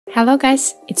Hello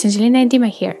guys, it's Angelina and Dima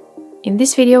here. In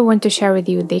this video I want to share with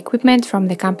you the equipment from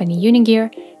the company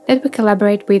Unigear that we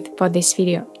collaborate with for this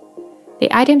video. The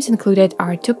items included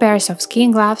are 2 pairs of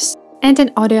skiing gloves and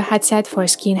an audio headset for a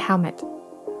skiing helmet.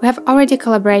 We have already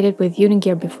collaborated with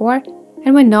Unigear before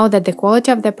and we know that the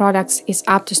quality of their products is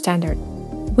up to standard.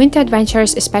 Winter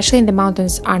adventures, especially in the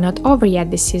mountains, are not over yet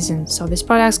this season, so these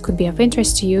products could be of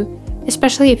interest to you,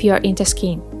 especially if you are into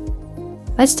skiing.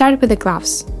 Let's start with the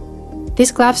gloves.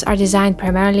 These gloves are designed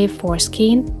primarily for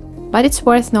skiing, but it's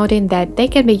worth noting that they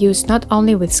can be used not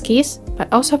only with skis,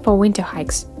 but also for winter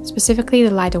hikes, specifically the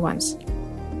lighter ones.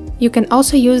 You can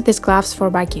also use these gloves for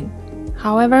biking.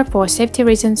 However, for safety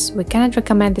reasons, we cannot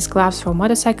recommend these gloves for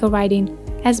motorcycle riding,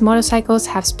 as motorcycles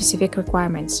have specific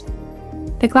requirements.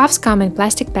 The gloves come in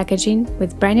plastic packaging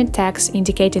with branded tags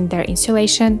indicating their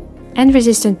insulation and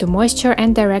resistant to moisture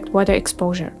and direct water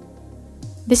exposure.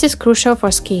 This is crucial for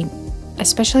skiing,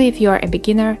 especially if you are a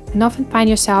beginner and often find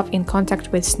yourself in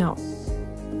contact with snow.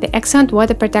 The excellent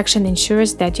water protection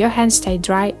ensures that your hands stay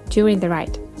dry during the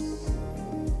ride.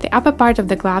 The upper part of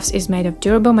the gloves is made of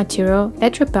durable material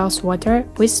that repels water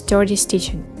with sturdy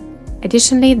stitching.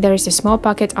 Additionally, there is a small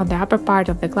pocket on the upper part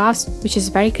of the gloves, which is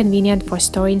very convenient for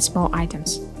storing small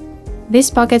items.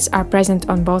 These pockets are present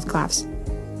on both gloves.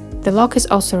 The lock is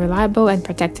also reliable and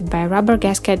protected by a rubber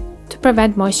gasket to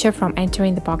prevent moisture from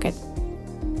entering the pocket.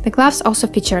 The gloves also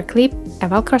feature a clip, a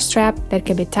Velcro strap that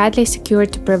can be tightly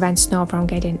secured to prevent snow from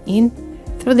getting in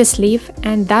through the sleeve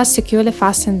and thus securely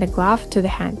fasten the glove to the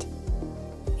hand.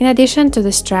 In addition to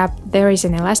the strap, there is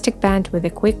an elastic band with a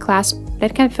quick clasp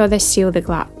that can further seal the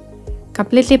glove,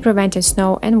 completely preventing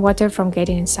snow and water from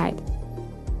getting inside.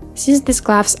 Since these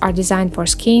gloves are designed for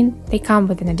skiing, they come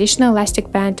with an additional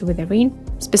elastic band with a ring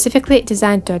specifically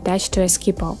designed to attach to a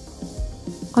ski pole.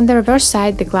 On the reverse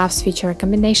side, the gloves feature a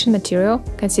combination material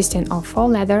consisting of faux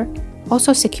leather,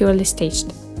 also securely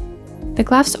stitched. The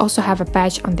gloves also have a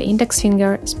patch on the index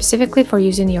finger specifically for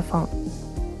using your phone.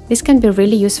 This can be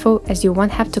really useful as you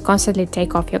won't have to constantly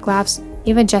take off your gloves,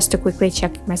 even just to quickly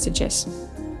check messages.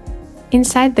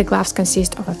 Inside, the gloves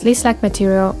consist of a fleece-like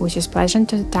material which is pleasant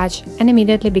to the touch and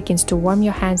immediately begins to warm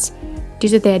your hands due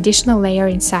to the additional layer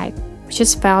inside, which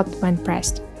is felt when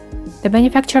pressed. The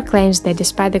manufacturer claims that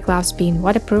despite the gloves being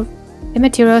waterproof, the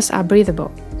materials are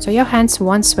breathable, so your hands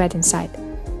won't sweat inside.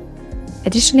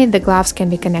 Additionally, the gloves can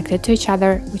be connected to each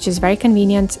other, which is very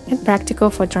convenient and practical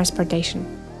for transportation.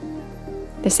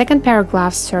 The second pair of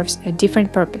gloves serves a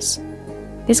different purpose.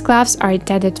 These gloves are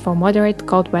intended for moderate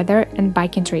cold weather and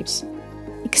biking trips.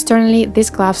 Externally, these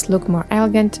gloves look more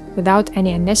elegant without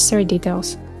any unnecessary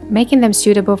details, making them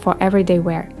suitable for everyday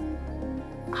wear.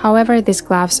 However, these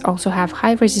gloves also have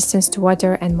high resistance to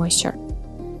water and moisture.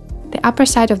 The upper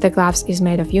side of the gloves is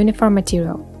made of uniform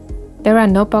material. There are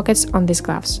no pockets on these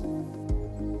gloves.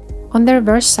 On the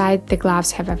reverse side, the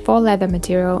gloves have a faux leather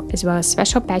material as well as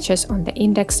special patches on the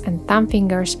index and thumb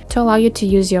fingers to allow you to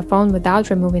use your phone without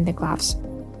removing the gloves.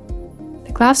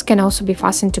 The gloves can also be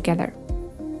fastened together.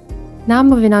 Now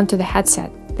moving on to the headset.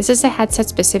 This is a headset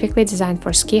specifically designed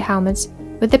for ski helmets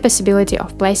with the possibility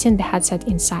of placing the headset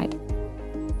inside.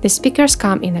 The speakers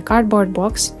come in a cardboard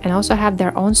box and also have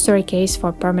their own storage case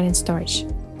for permanent storage.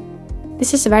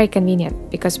 This is very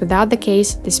convenient because without the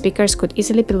case, the speakers could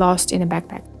easily be lost in a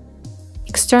backpack.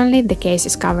 Externally, the case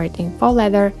is covered in faux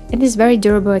leather and is very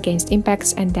durable against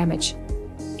impacts and damage.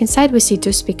 Inside we see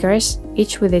 2 speakers,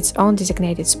 each with its own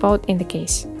designated spot in the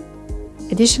case.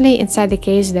 Additionally, inside the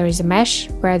case there is a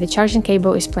mesh where the charging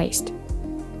cable is placed.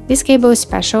 This cable is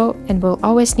special and will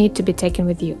always need to be taken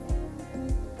with you.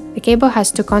 The cable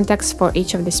has 2 contacts for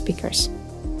each of the speakers.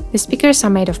 The speakers are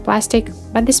made of plastic,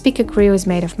 but the speaker grill is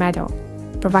made of metal,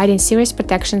 providing serious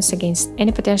protections against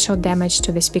any potential damage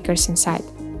to the speakers inside.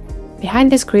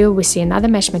 Behind this grill we see another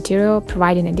mesh material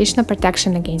providing additional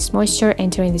protection against moisture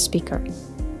entering the speaker.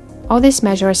 All these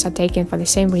measures are taken for the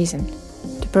same reason,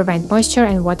 to prevent moisture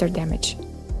and water damage.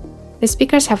 The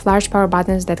speakers have large power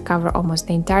buttons that cover almost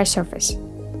the entire surface.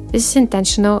 This is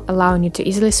intentional, allowing you to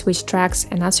easily switch tracks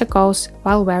and answer calls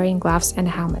while wearing gloves and a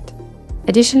helmet.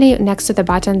 Additionally, next to the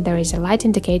button there is a light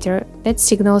indicator that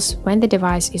signals when the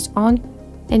device is on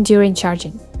and during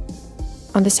charging.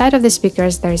 On the side of the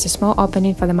speakers there is a small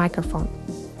opening for the microphone.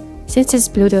 Since it's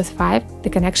Bluetooth 5, the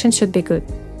connection should be good.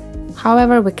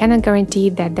 However, we cannot guarantee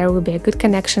that there will be a good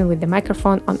connection with the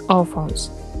microphone on all phones.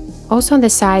 Also on the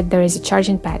side there is a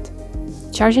charging pad.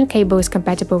 The charging cable is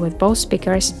compatible with both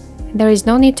speakers, and there is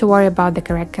no need to worry about the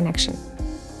correct connection.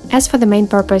 As for the main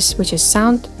purpose, which is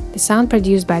sound, the sound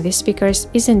produced by these speakers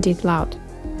is indeed loud.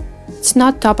 It's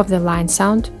not top-of-the-line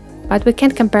sound, but we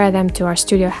can't compare them to our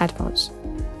studio headphones.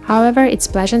 However, it's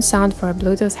pleasant sound for a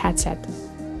Bluetooth headset.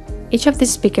 Each of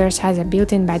these speakers has a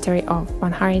built-in battery of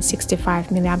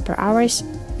 165 mAh,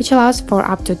 which allows for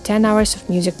up to 10 hours of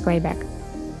music playback.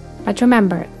 But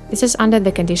remember, this is under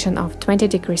the condition of 20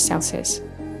 degrees Celsius.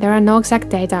 There are no exact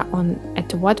data on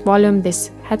at what volume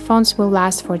these headphones will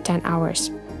last for 10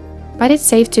 hours. But it's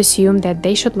safe to assume that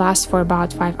they should last for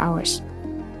about 5 hours.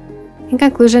 In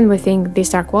conclusion, we think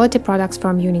these are quality products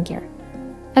from Unigear.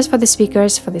 As for the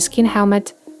speakers for the skin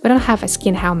helmet, we don't have a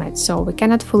skin helmet, so we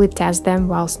cannot fully test them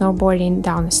while snowboarding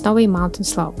down a snowy mountain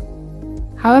slope.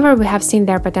 However, we have seen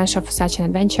their potential for such an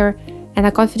adventure and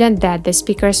are confident that the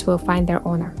speakers will find their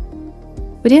owner.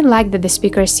 We didn't like that the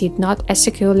speakers sit not as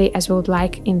securely as we would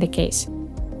like in the case,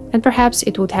 and perhaps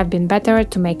it would have been better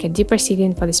to make a deeper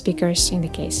seating for the speakers in the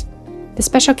case. The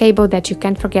special cable that you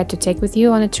can't forget to take with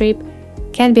you on a trip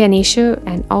can be an issue,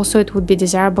 and also it would be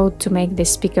desirable to make the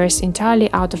speakers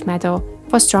entirely out of metal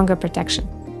for stronger protection.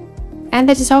 And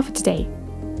that is all for today.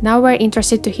 Now we're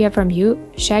interested to hear from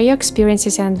you. Share your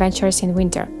experiences and adventures in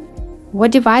winter.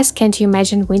 What device can't you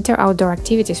imagine winter outdoor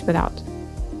activities without?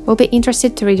 We'll be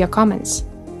interested to read your comments.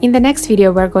 In the next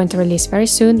video we're going to release very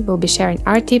soon, we'll be sharing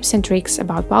our tips and tricks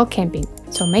about wild camping,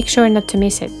 so make sure not to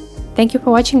miss it. Thank you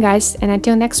for watching, guys, and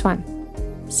until next one.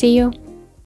 See you!